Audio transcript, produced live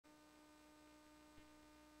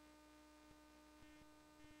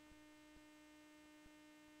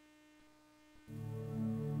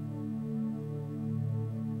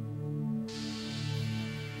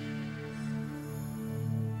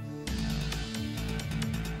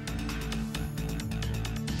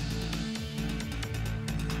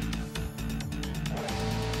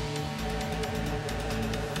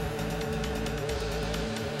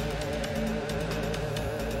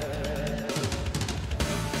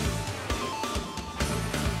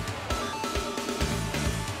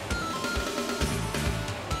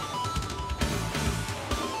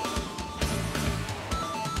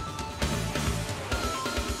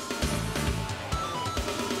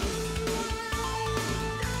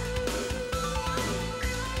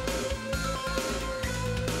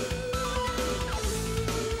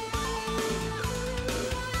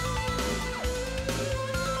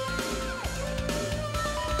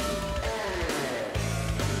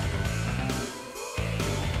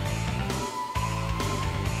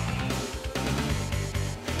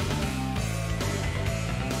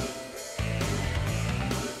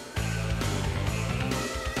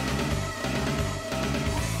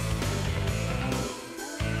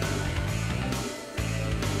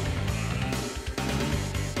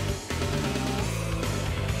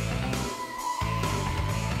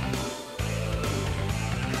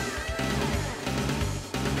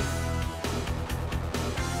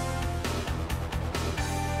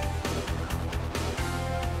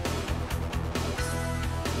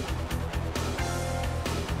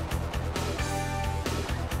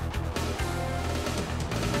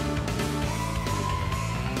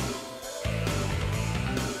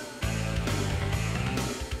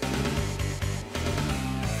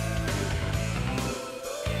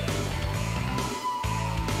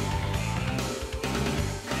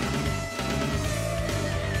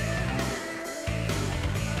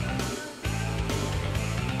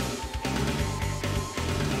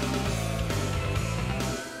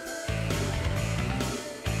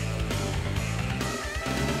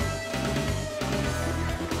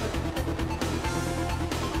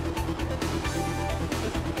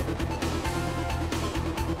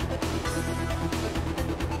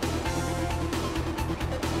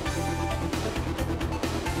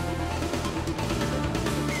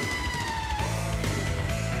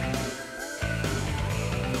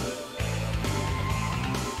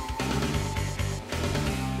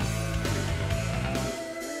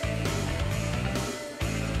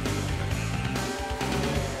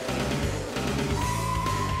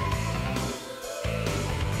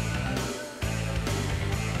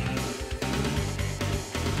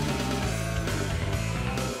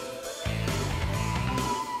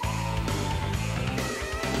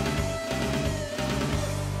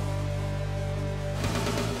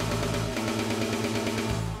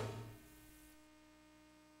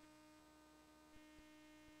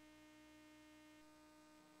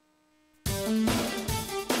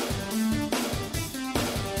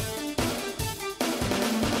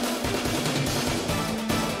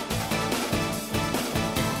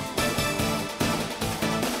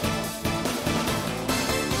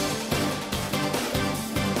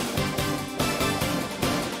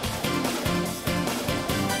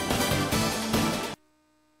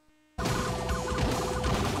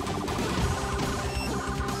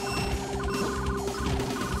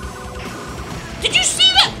Did you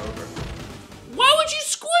see that? Why would you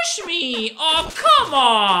squish me? Oh, come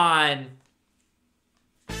on.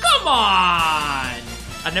 Come on.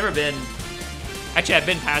 I've never been... Actually, I've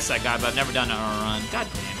been past that guy, but I've never done a run. God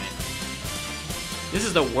damn it. This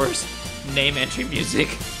is the worst name entry music.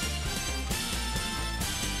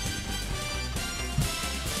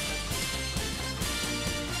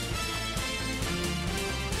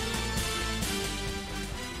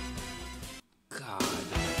 God.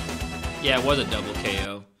 Yeah, it was a double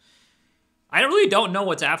KO. I really don't know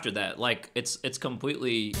what's after that. Like, it's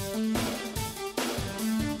completely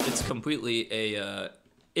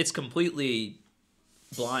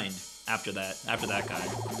blind after that guy.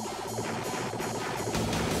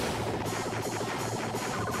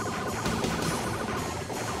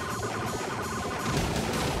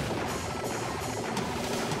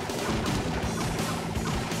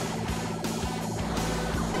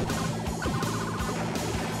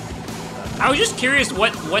 I was just curious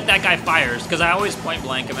what that guy fires, because I always point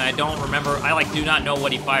blank him and I don't remember, I like do not know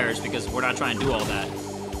what he fires because we're not trying to do all that.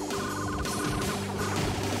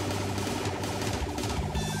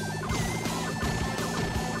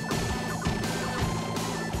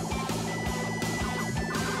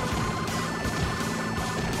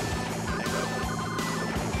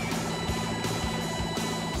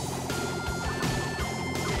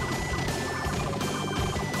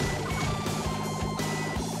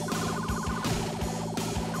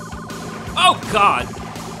 Oh, God.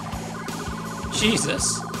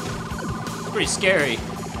 Jesus. That's pretty scary.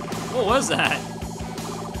 What was that?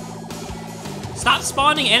 Stop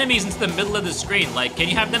spawning enemies into the middle of the screen. Like, can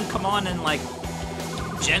you have them come on and, like,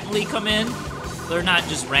 gently come in? They're not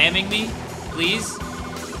just ramming me, please?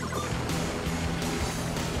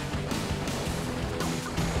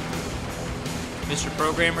 Mr.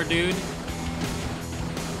 Programmer dude.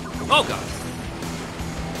 Oh, God.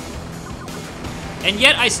 And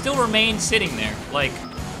yet, I still remain sitting there. Like,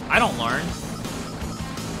 I don't learn.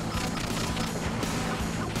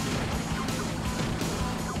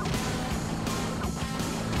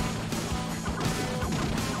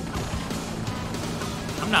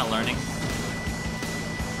 I'm not learning.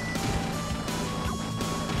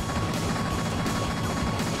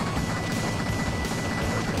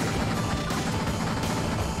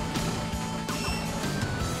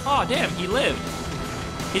 Oh, damn, he lived.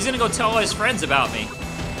 He's gonna go tell all his friends about me.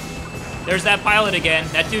 There's that pilot again.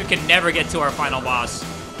 That dude can never get to our final boss.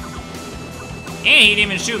 And he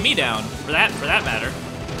didn't even shoot me down, for that matter.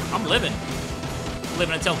 I'm living.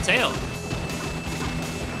 Living to tell the tale.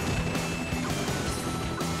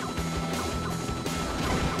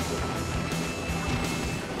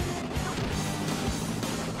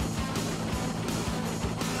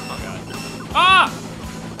 Oh, God. Ah!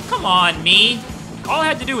 Come on, me. All I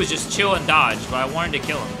had to do was just chill and dodge, but I wanted to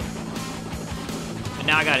kill him. And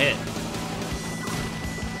now I got hit.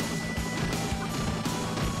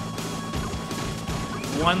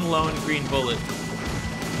 One lone green bullet.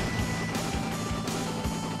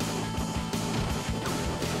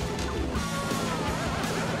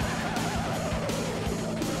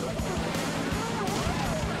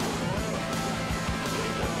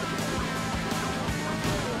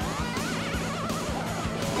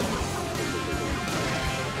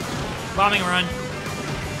 Bombing run.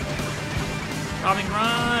 Bombing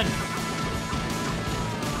run.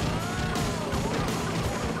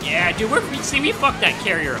 Yeah, dude, we fucked that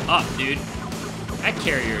carrier up, dude. That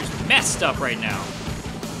carrier is messed up right now.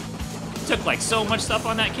 Took like so much stuff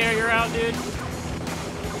on that carrier out, dude.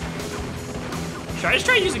 Should I just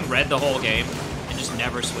try using red the whole game and just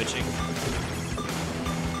never switching?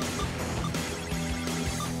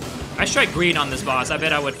 I should try green on this boss. I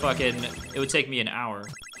bet I would it would take me an hour.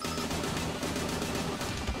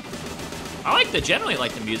 I generally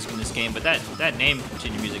like the music in this game, but that name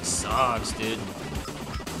continue music sucks, dude.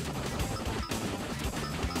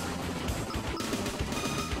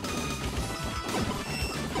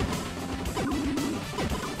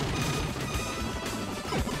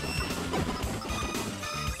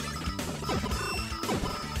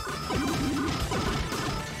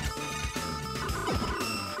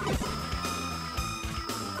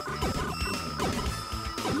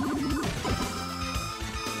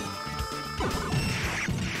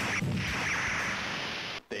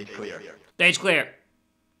 Stage clear.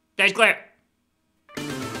 Stage clear.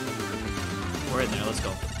 We're in there. Let's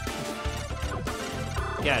go.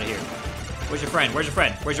 Get out of here. Where's your friend? Where's your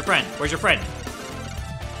friend? Where's your friend? Where's your friend?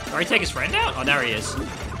 Already take his friend out? Oh, there he is.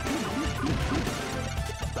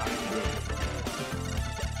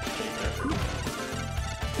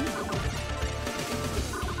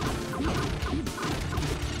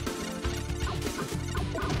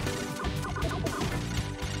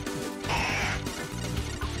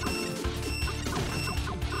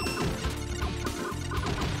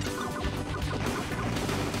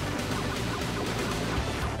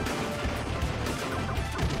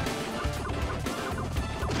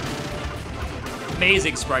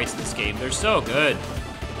 amazing sprites in this game. They're so good.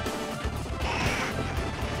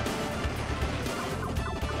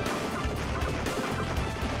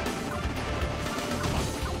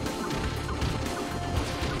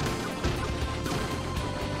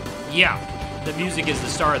 Yeah, the music is the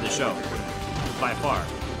star of the show, by far.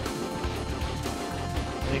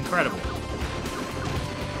 Incredible.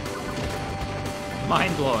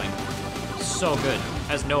 Mind-blowing. So good.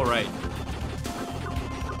 Has no right.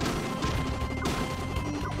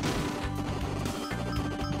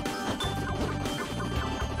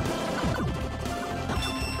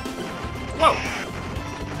 Whoa!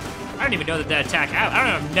 I don't even know that attack.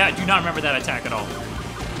 I do not remember that attack at all.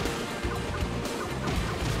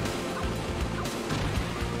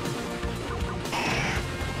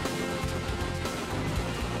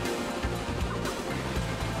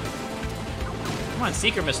 Come on,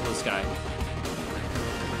 Seeker Missile this guy.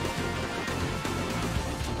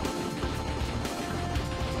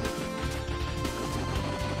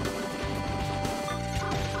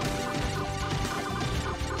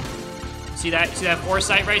 See that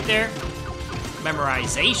foresight right there?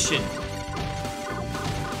 Memorization.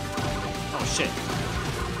 Oh shit.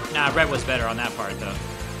 Nah, red was better on that part though.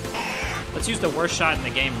 Let's use the worst shot in the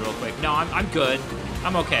game real quick. No, I'm good.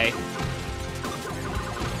 I'm okay.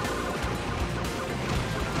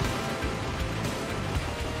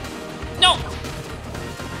 No!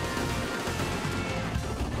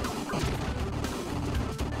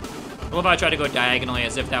 I love how I tried to go diagonally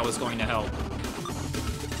as if that was going to help.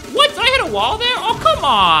 What? Did I hit a wall there? Oh, come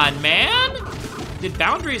on, man! Dude,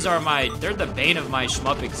 boundaries are they're the bane of my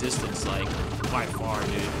shmup existence, like, by far,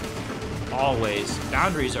 dude. Always.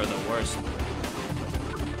 Boundaries are the worst.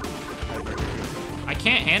 I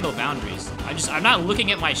can't handle boundaries. I'm not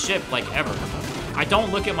looking at my ship, like, ever. I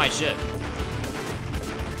don't look at my ship.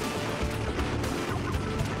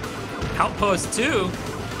 Outpost 2?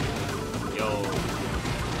 Yo.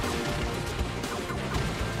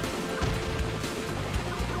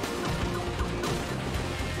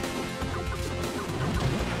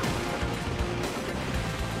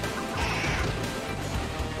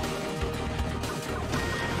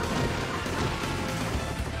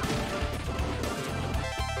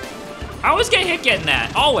 I always get hit getting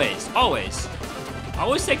that. Always, always. I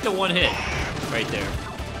always take the one hit right there.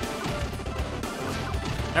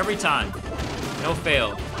 Every time. No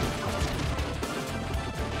fail.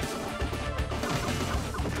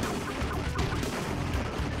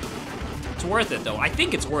 It's worth it, though. I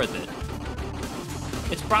think it's worth it.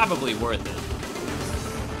 It's probably worth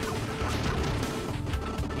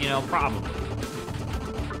it. You know, probably.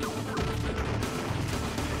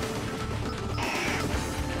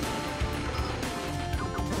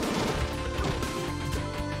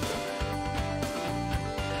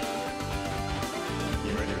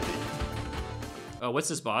 Oh, what's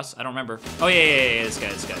this boss? I don't remember. Oh, yeah, this guy.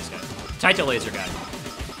 Taito laser guy.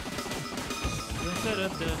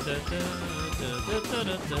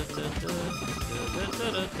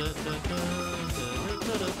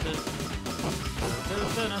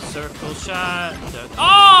 Circle shot. Oh,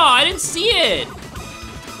 I didn't see it.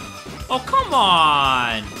 Oh, come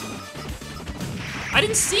on. I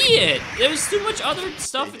didn't see it. There's too much other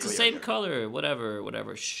stuff. It's the same color.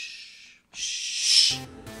 Whatever. Shh.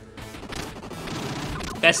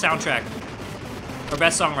 Best soundtrack. Or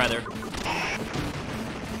best song, rather.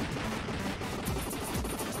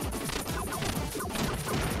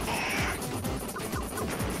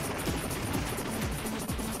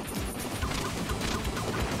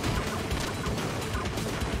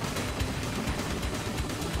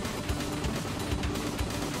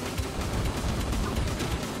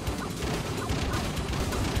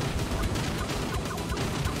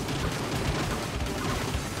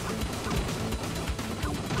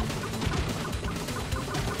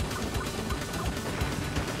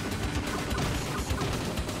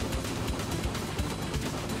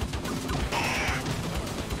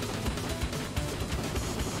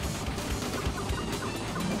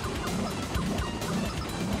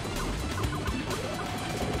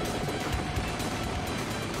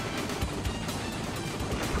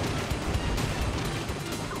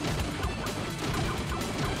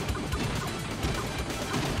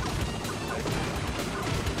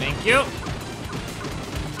 Thank you.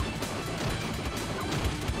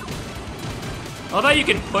 I love how you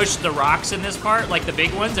can push the rocks in this part, like the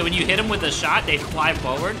big ones, and when you hit them with a shot, they fly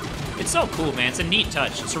forward. It's so cool, man. It's a neat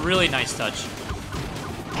touch. It's a really nice touch.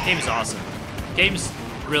 Game's awesome. Game's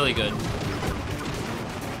really good.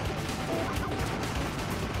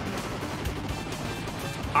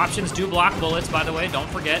 Options do block bullets, by the way. Don't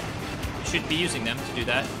forget. You should be using them to do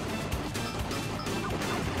that.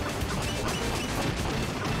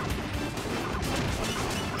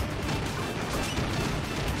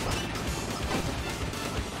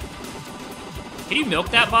 Can you milk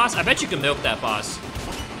that boss? I bet you can milk that boss.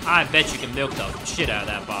 I bet you can milk the shit out of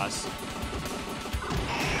that boss.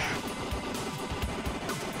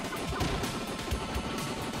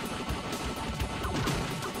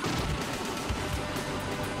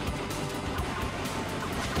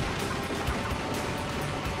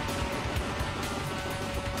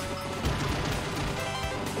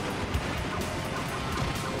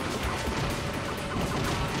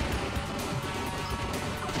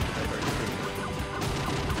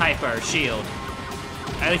 Hyper shield.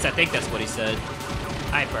 At least I think that's what he said.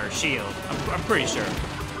 Hyper shield. I'm pretty sure.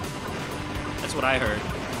 That's what I heard.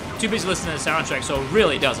 Too busy listening to the soundtrack, so it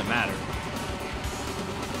really doesn't matter.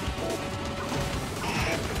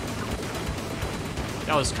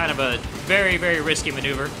 That was kind of a very, very risky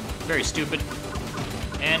maneuver. Very stupid.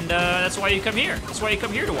 And that's why you come here. That's why you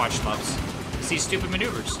come here to watch Shmups. To see stupid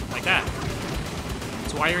maneuvers like that.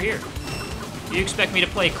 That's why you're here. You expect me to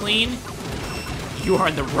play clean? You are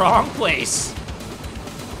in the wrong place.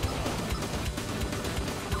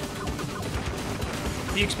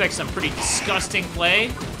 If you expect some pretty disgusting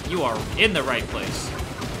play, you are in the right place.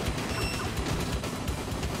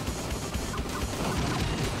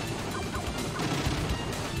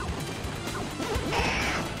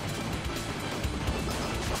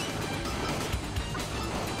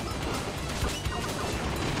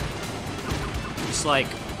 Just like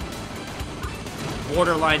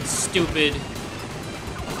borderline stupid.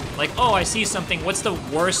 Like, oh, I see something. What's the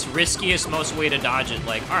worst, riskiest, most way to dodge it?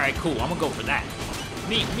 Like, all right, cool. I'm gonna go for that.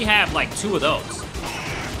 We have like 2 of those.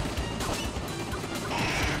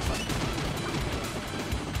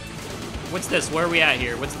 What's this? Where are we at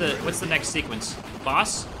here? What's the next sequence?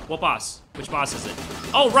 Boss? What boss? Which boss is it?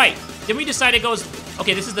 Oh, right. Didn't we decide it goes?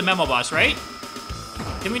 Okay, this is the memo boss, right?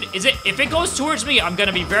 Is it? If it goes towards me, I'm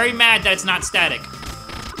gonna be very mad that it's not static.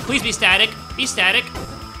 Please be static. Be static.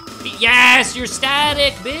 Yes, you're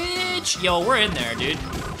static, bitch! Yo, we're in there, dude.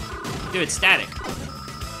 Dude, it's static.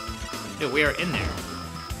 Dude, we are in there.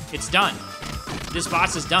 It's done. This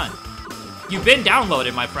boss is done. You've been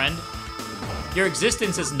downloaded, my friend. Your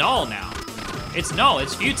existence is null now. It's null,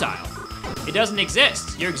 it's futile. It doesn't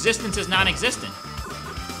exist. Your existence is non-existent.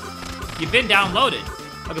 You've been downloaded.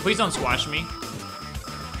 Okay, please don't squash me.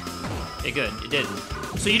 Okay, good, it didn't.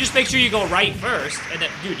 So you just make sure you go right first, and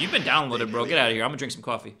then, dude, you've been downloaded, bro. Get out of here, I'm gonna drink some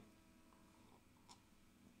coffee.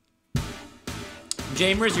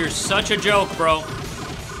 Jamers, you're such a joke, bro.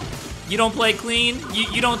 You don't play clean?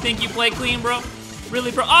 You don't think you play clean, bro?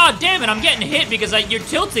 Really, bro? Ah, oh, damn it, I'm getting hit because you're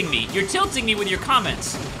tilting me. You're tilting me with your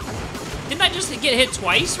comments. Didn't I just get hit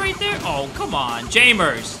twice right there? Oh, come on.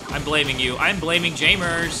 Jamers, I'm blaming you. I'm blaming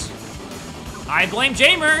Jamers. I blame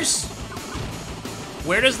Jamers.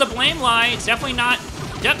 Where does the blame lie? It's definitely not...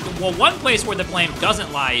 Well, one place where the blame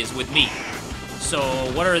doesn't lie is with me. So,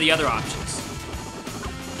 what are the other options?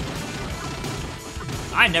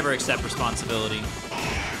 I never accept responsibility.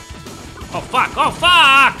 Oh, fuck! Oh,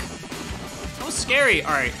 fuck! That was scary.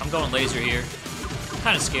 Alright, I'm going laser here. I'm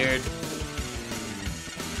kind of scared.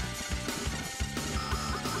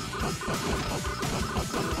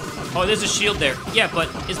 Oh, there's a shield there. Yeah, but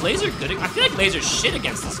is laser good? I feel like laser's shit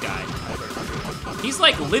against this guy. He's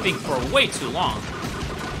like living for way too long.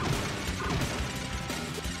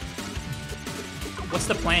 What's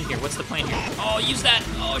the plan here? What's the plan here? Oh, use that.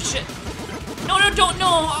 Oh, shit. No, no, don't. No.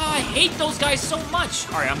 Oh, I hate those guys so much.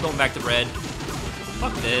 All right, I'm going back to red.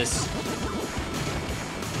 Fuck this.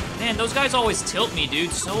 Man, those guys always tilt me,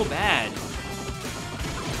 dude. So bad.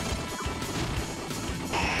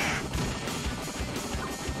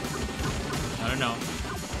 I don't know.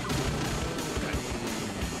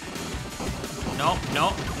 No,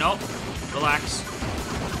 no, no. Relax.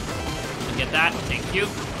 Get that. Thank you.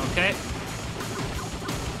 Okay.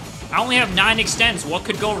 I only have 9 extends. What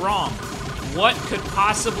could go wrong? What could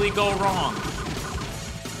possibly go wrong?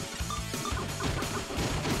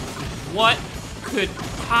 What could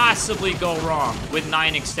possibly go wrong with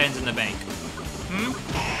 9 extends in the bank?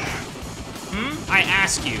 I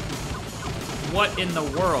ask you. What in the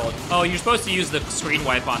world? Oh, you're supposed to use the screen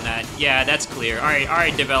wipe on that. Yeah, that's clear. All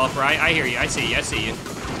right, developer. I hear you. I see you. I see you.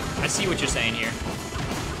 I see what you're saying here.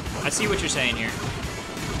 I see what you're saying here.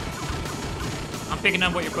 I'm picking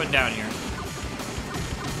up what you're putting down here.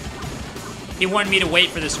 He wanted me to wait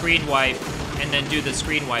for the screen wipe and then do the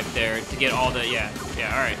screen wipe there to get all the, yeah,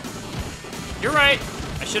 all right. You're right.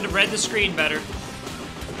 I should have read the screen better.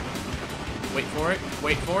 Wait for it.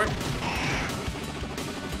 Wait for it.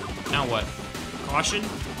 Now what? Caution?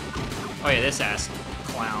 Oh yeah, this ass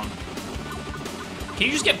clown. Can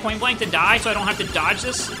you just get point blank to die so I don't have to dodge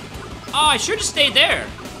this? Oh, I should have stayed there.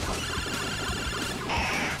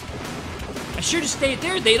 I I should have stayed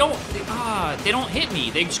there. They don't hit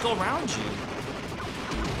me. They just go around you.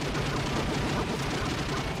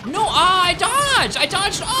 No, I dodged. I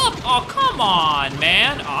dodged up. Oh, come on,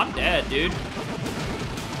 man. Oh, I'm dead, dude.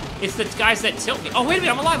 It's the guys that tilt me. Oh, wait a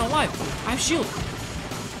minute. I'm alive. I have shield.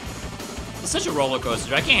 It's such a roller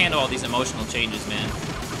coaster. I can't handle all these emotional changes, man.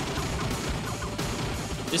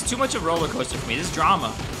 There's too much of a roller coaster for me. This is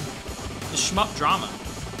drama. This shmup drama.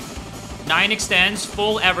 9 extends,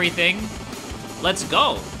 full everything. Let's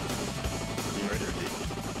go.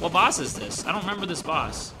 What boss is this? I don't remember this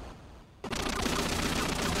boss.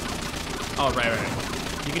 Oh,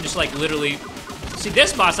 right. You can just like literally... See,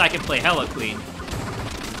 this boss I can play hella clean.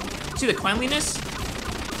 See the cleanliness?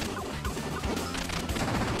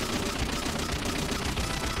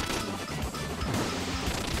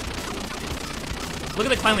 Look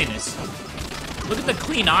at the cleanliness. Look at the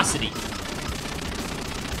cleanosity.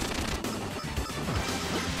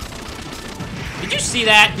 Did you see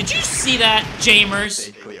that? Did you see that,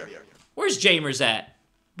 Jamers? Where's Jamers at?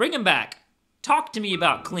 Bring him back. Talk to me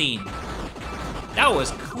about clean. That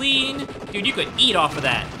was clean. Dude, you could eat off of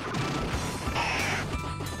that.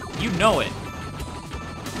 You know it.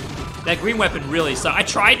 That green weapon really sucks. I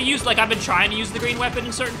tried to use, like, I've been trying to use the green weapon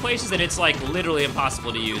in certain places, and it's, like, literally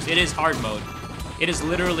impossible to use. It is hard mode. It is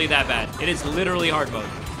literally that bad. It is literally hard mode.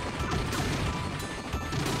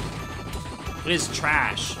 It is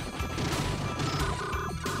trash.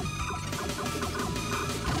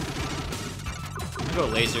 I'm gonna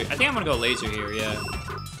go laser. I think I'm gonna go laser here, yeah.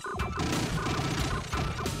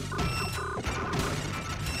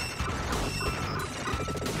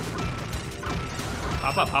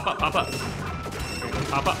 Pop up, pop up, pop up.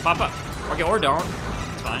 Pop up, pop up. Okay, or don't.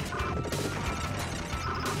 It's fine.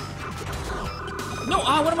 No,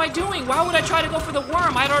 what am I doing? Why would I try to go for the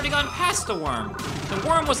worm? I had already gone past the worm. The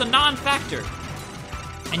worm was a non-factor.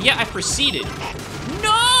 And yet I proceeded.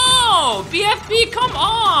 No! BFB, come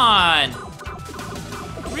on!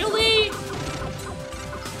 Really?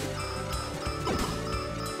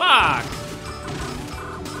 Fuck.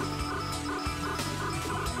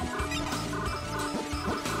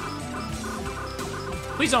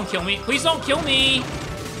 Please don't kill me. Please don't kill me.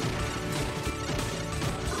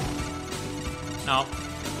 No.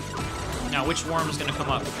 Now, which worm is gonna come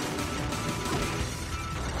up?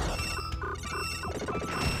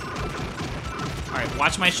 Alright,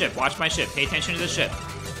 watch my ship. Watch my ship. Pay attention to the ship.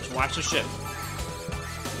 Just watch the ship.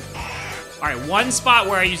 Alright, one spot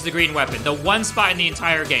where I use the green weapon. The one spot in the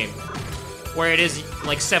entire game where it is,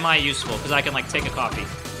 like, semi-useful, because I can, like, take a coffee.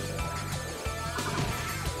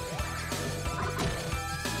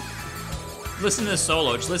 Listen to the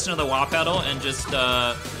solo. Just listen to the wah pedal and just,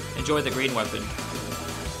 enjoy the green weapon.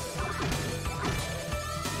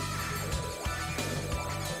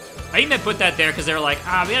 I think they put that there because they were like,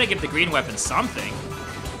 we gotta give the green weapon something.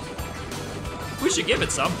 We should give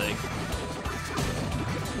it something.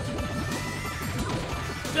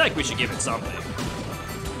 I feel like we should give it something.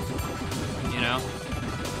 You know?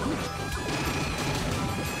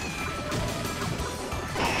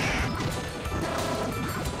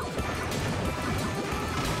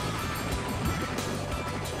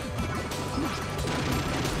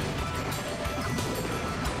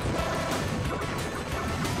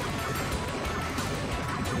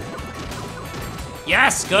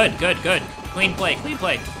 Yes, good, good, good. Clean play, clean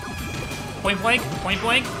play. Point blank, point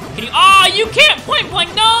blank. Can you, you can't point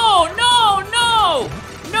blank, no, no, no,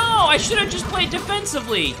 no, I should have just played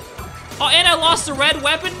defensively. Oh, and I lost the red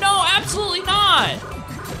weapon? No, absolutely not.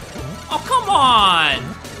 Oh, come on.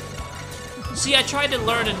 See, I tried to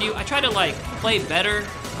learn I tried to, like, play better.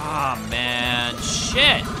 Ah, man,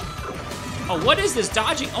 shit. Oh, what is this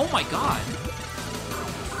dodging? Oh my God.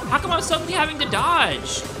 How come I'm suddenly having to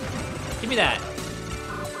dodge? Give me that.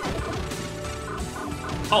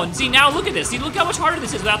 Oh, and see, now look at this. See, look how much harder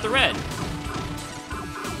this is without the red.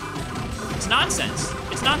 It's nonsense.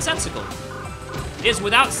 It's nonsensical. It is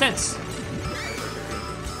without sense.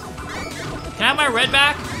 Can I have my red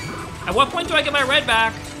back? At what point do I get my red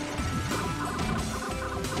back?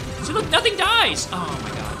 See, look, nothing dies. Oh my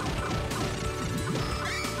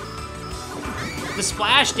God. The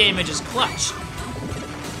splash damage is clutch.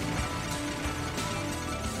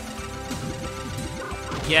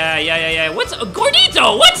 Yeah. What's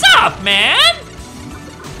Gordito? What's up, man?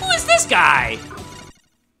 Who is this guy?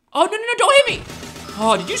 Oh, no, don't hit me.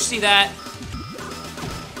 Oh, did you see that?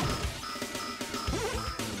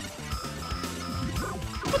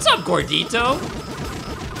 What's up, Gordito?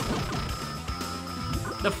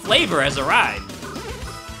 The flavor has arrived.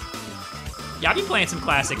 Yeah, I'll be playing some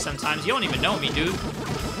classics sometimes. You don't even know me, dude.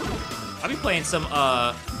 I'll be playing some,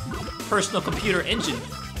 personal computer engine.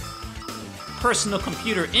 personal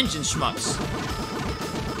computer engine schmucks.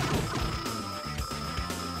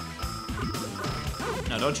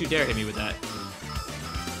 No, don't you dare hit me with that.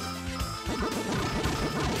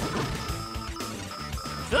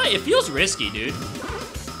 I feel like it feels risky, dude.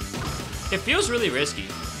 It feels really risky,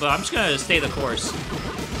 but I'm just gonna stay the course.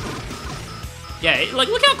 Yeah, like,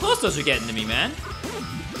 look how close those are getting to me, man.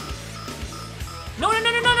 No, no,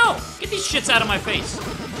 no, no, no, no! Get these shits out of my face.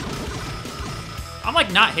 I'm,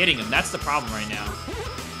 like, not hitting them. That's the problem right now.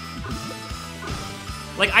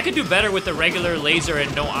 Like, I could do better with the regular laser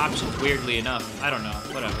and no options, weirdly enough. I don't know.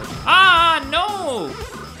 Whatever. Ah, no!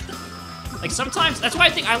 Like, sometimes... That's why I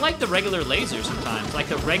think I like the regular laser sometimes. Like,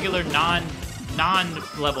 the regular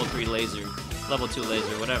non-level 3 laser. Level 2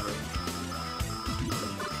 laser, whatever.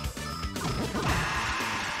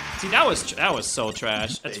 See, that was so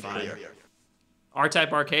trash. That's fine.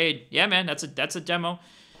 R-Type Arcade. Yeah, man, that's a demo.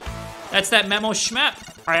 That's that memo schmap.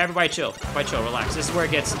 All right, everybody chill. Everybody chill, relax. This is where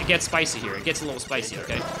it gets spicy here. It gets a little spicy,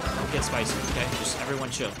 okay? It gets spicy, okay? Just everyone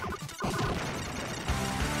chill.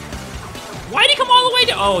 Why'd he come all the way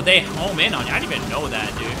down? Oh, they home in on you. I didn't even know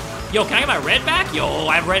that, dude. Yo, can I get my red back? Yo,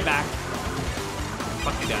 I have red back.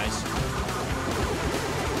 Fuck you guys.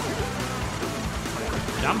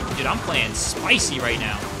 Dude, I'm playing spicy right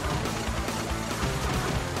now.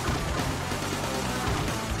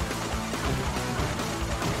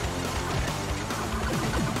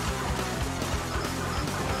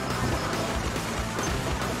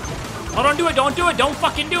 Oh, don't do it, don't do it, don't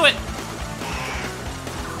fucking do it!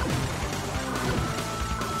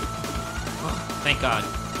 Oh, thank God.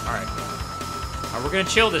 Alright. Alright, we're gonna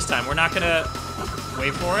chill this time. We're not gonna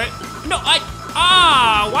wait for it. No,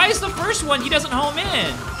 why is the first one, he doesn't home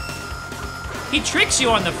in? He tricks you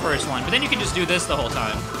on the first one, but then you can just do this the whole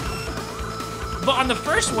time. But on the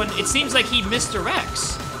first one, it seems like he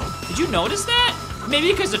misdirects. Did you notice that?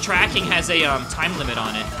 Maybe because the tracking has a time limit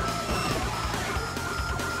on it.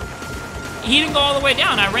 He didn't go all the way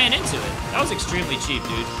down. I ran into it. That was extremely cheap,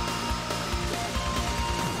 dude.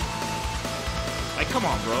 Like, come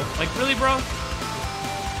on, bro. Like, really, bro?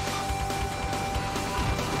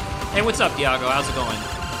 Hey, what's up, Diago? How's it going?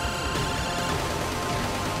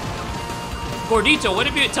 Gordito, what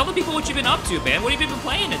have you... Tell the people what you've been up to, man. What have you been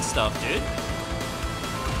playing and stuff, dude?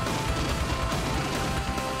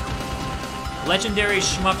 Legendary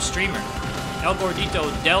shmup streamer. El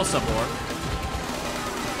Gordito del Sabor.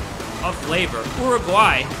 Of flavor.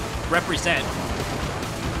 Uruguay represent.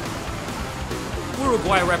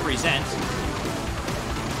 Uruguay represent.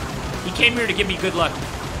 He came here to give me good luck.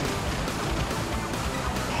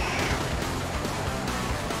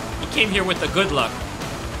 He came here with the good luck.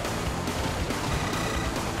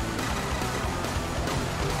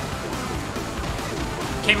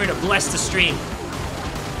 Came here to bless the stream.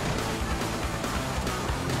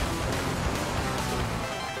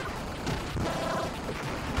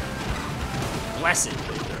 Bless it.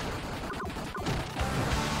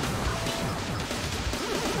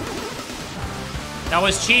 That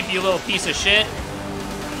was cheap, you little piece of shit.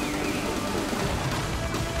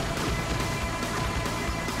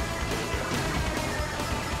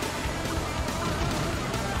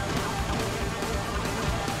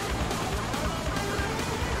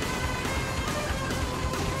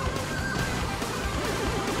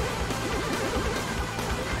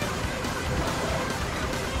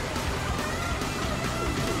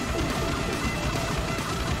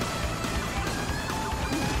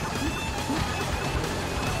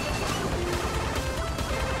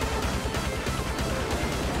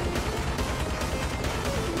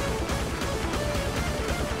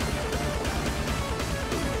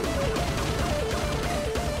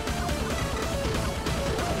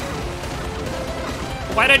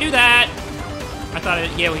 Why'd I do that? I thought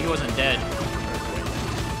yeah, he wasn't dead.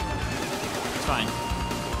 It's fine.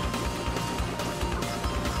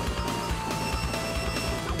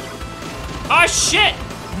 Oh shit!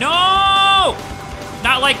 No!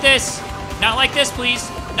 Not like this. Not like this, please.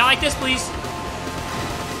 Not like this, please.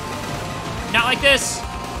 Not like this.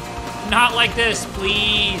 Not like this,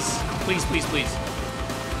 please. Please, please, please.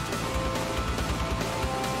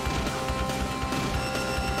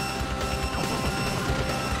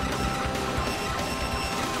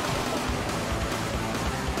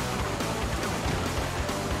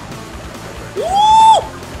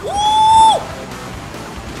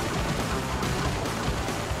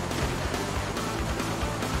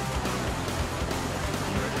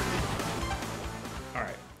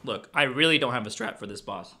 I really don't have a strat for this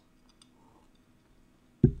boss.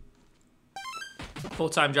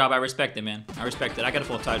 Full-time job, I respect it, man. I respect it. I got a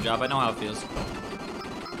full-time job. I know how it feels.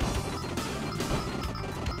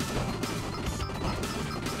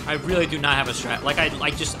 I really do not have a strat. Like, I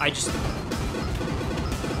just...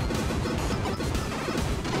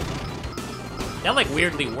 That, like,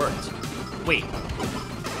 weirdly worked. Wait.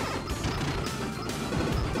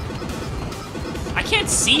 I can't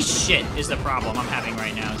see shit is the problem I'm having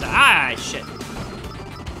right now. Ah, shit.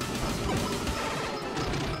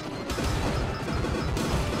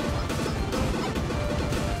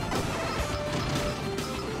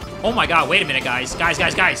 Oh my god, wait a minute, guys. Guys,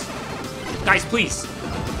 please.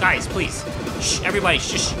 Guys, please. Shh, everybody,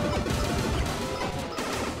 shh.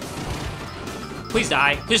 Please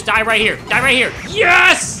die. Just die right here. Die right here.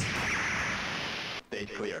 Yes! They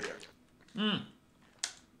clear.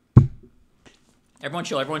 Everyone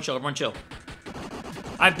chill,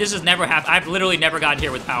 This has never happened. I've literally never gotten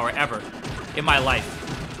here with power, ever. In my life.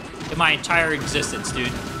 In my entire existence,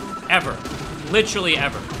 dude. Ever. Literally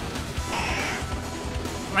ever.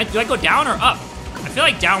 Do I go down or up? I feel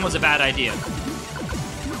like down was a bad idea.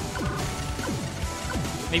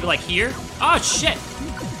 Maybe like here? Oh, shit!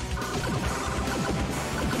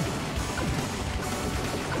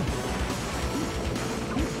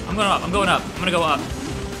 I'm going up. I'm gonna go up. I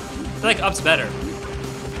feel like up's better.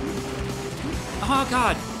 Oh,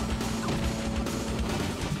 God.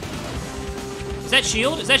 Is that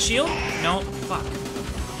shield? No. Fuck.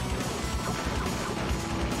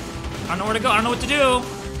 I don't know where to go. I don't know what to do.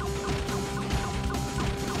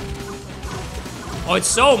 Oh, it's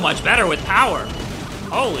so much better with power.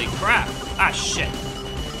 Holy crap. Ah, shit.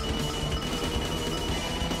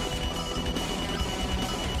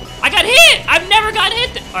 I got hit! I've never got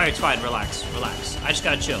hit! Alright, it's fine. Relax. I just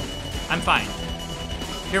gotta chill. I'm fine.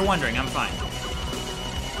 If you're wondering, I'm fine.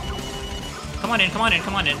 Come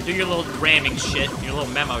on in. Do your little ramming shit. Your little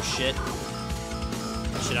memo shit.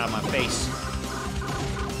 Get shit out of my face.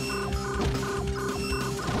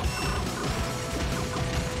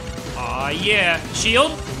 Aw, yeah.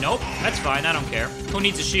 Shield? Nope. That's fine. I don't care. Who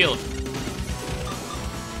needs a shield?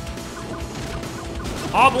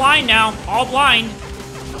 All blind now. All blind.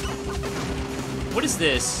 What is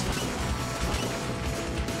this?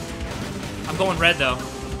 I'm going red, though.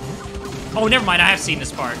 Oh, never mind. I have seen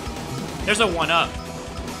this part. There's a 1-up.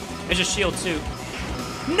 There's a shield, too.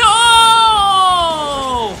 No!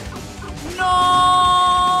 No!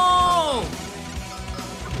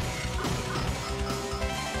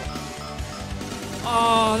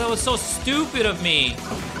 Oh, that was so stupid of me.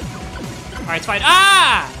 Alright, it's fine.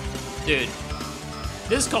 Ah! Dude.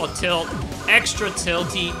 This is called tilt. Extra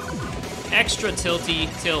tilty. Extra tilty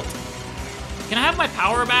tilt. Can I have my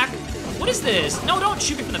power back? What is this? No, don't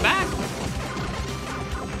shoot me from the back.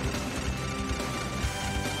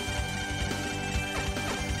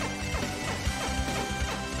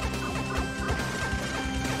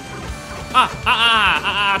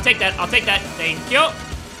 I'll take that. Thank you.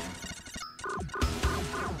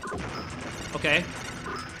 Okay.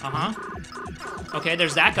 Okay,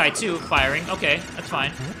 there's that guy too, firing. Okay, that's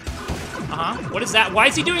fine. What is that? Why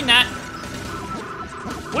is he doing that?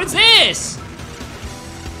 What is this?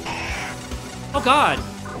 Oh god.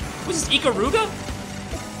 What is this, Ikaruga?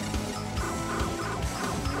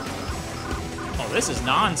 Oh, this is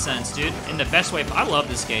nonsense, dude. In the best way. I love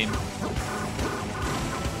this game.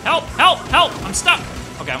 Help! I'm stuck!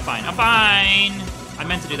 Okay, I'm fine. I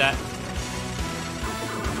meant to do that.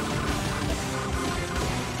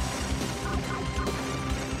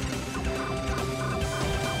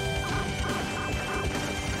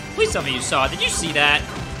 Please tell me you saw it. Did you see that?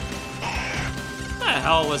 What the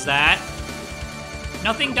hell was that?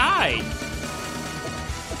 Nothing died.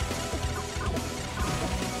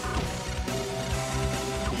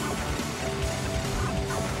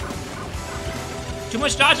 Too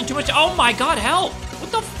much dodging, too much. Oh my god, help!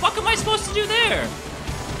 What the fuck am I supposed to do there?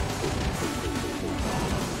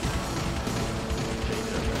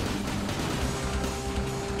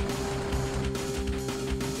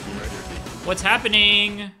 What's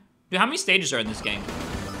happening? Dude, how many stages are in this game?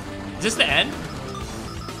 Is this the end?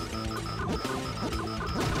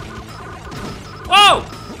 Whoa!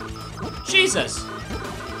 Jesus!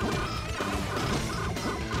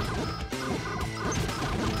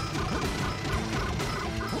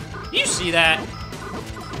 You see that?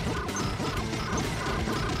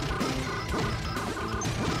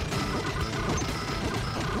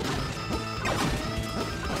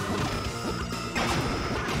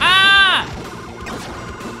 Ah!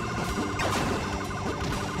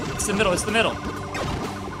 It's the middle.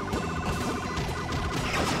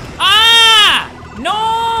 Ah!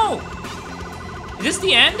 No! Is this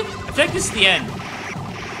the end? I feel like this is the end.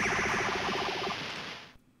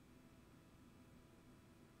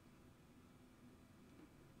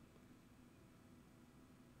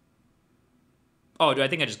 Oh, I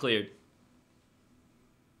think I just cleared.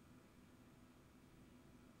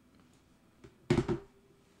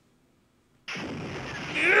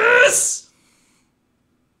 Yes!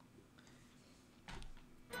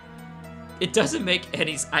 It doesn't make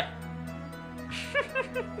any...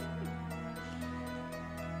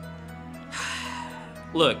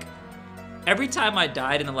 Look, every time I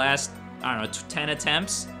died in the last, I don't know, 10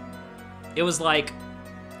 attempts, it was like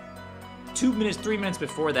 2 minutes, 3 minutes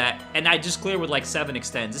before that, and I just cleared with like 7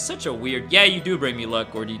 extends. It's such a weird... Yeah, you do bring me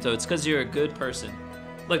luck, Gordito. It's because you're a good person.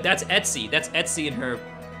 Look, that's Etsy. That's Etsy in her...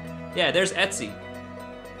 Yeah, there's Etsy.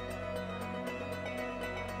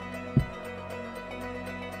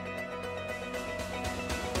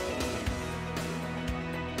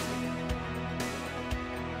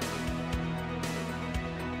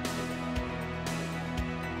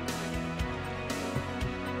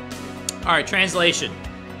 All right, translation.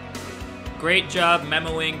 Great job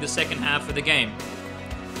memoing the second half of the game.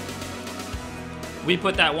 We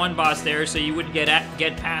put that one boss there so you wouldn't get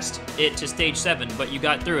past it to stage 7, but you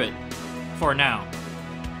got through it for now.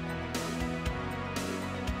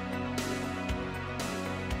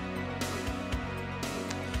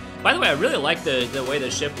 By the way, I really like the way the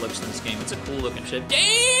ship looks in this game. It's a cool looking ship.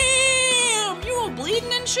 Damn! You all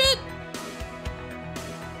bleeding and shit?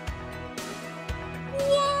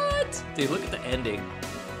 Dude, look at the ending.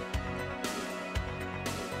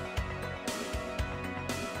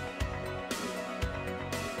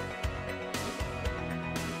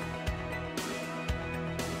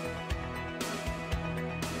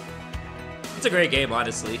 It's a great game,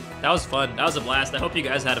 honestly. That was fun. That was a blast. I hope you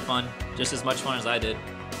guys had fun. Just as much fun as I did.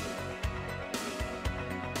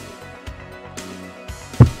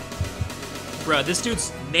 Bruh, this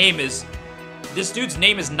dude's name is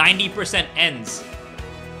 90% ends.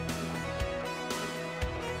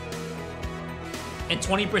 And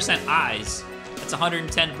 20% eyes. That's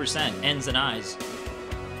 110% ends and eyes.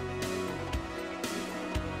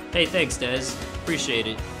 Hey, thanks, Dez. Appreciate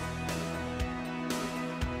it.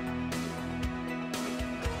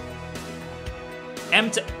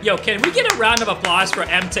 Yo, can we get a round of applause for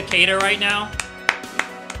M. Takeda right now?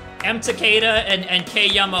 M. Takeda and K.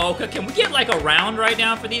 Yamaoka. Can we get like a round right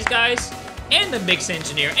now for these guys? And the mix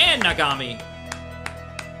engineer, and Nagami.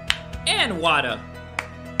 And Wada.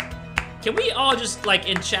 Can we all just, like,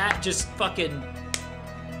 in chat, just fucking...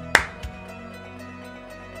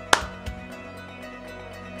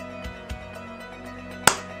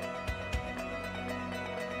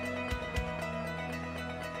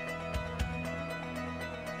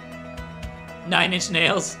 Nine-inch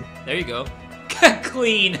nails. There you go.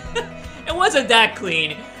 Clean. It wasn't that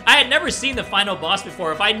clean. I had never seen the final boss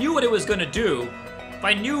before. If I knew what it was gonna do,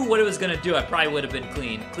 I probably would have been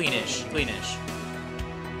clean. Cleanish.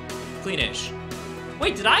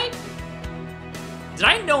 Wait, did I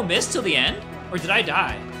no miss till the end? Or did I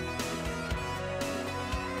die?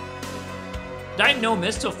 Did I no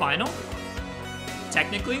miss till final?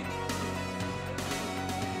 Technically?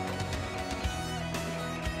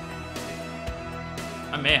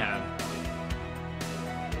 I may have.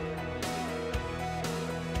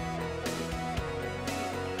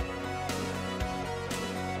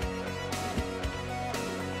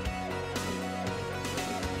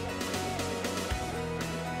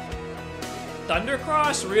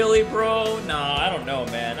 Thundercross? Really, bro? Nah, I don't know,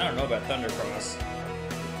 man. I don't know about Thundercross.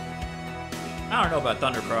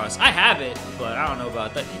 I have it, but I don't know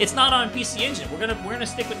about that. It's not on PC Engine. We're gonna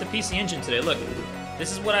stick with the PC Engine today. Look,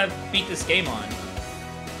 this is what I've beat this game on.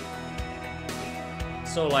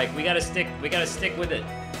 So like, we gotta stick with it.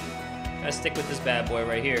 Gotta stick with this bad boy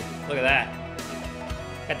right here. Look at that.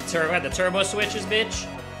 Got the turbo switches, bitch.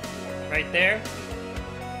 Right there.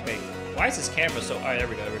 Wait, why is this camera so? All right, there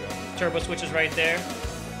we go. Turbo switches right there.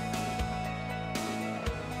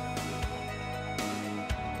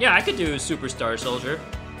 Yeah, I could do Superstar Soldier.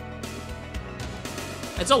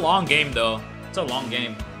 It's a long game, though. It's a long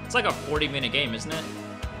game. It's like a 40-minute game, isn't it?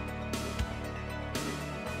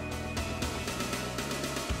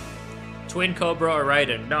 Twin Cobra or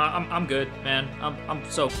Raiden? No, I'm good, man. I'm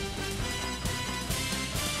so...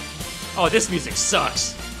 Oh, this music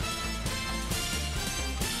sucks.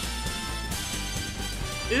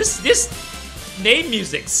 This name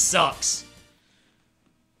music sucks.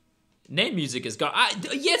 Name music is gone.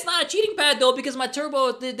 Yeah, it's not a cheating pad though because my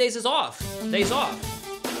turbo days is off.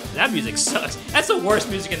 That music sucks. That's the worst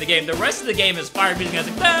music in the game. The rest of the game is fire music. It's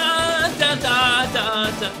like da da da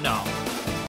da da. No.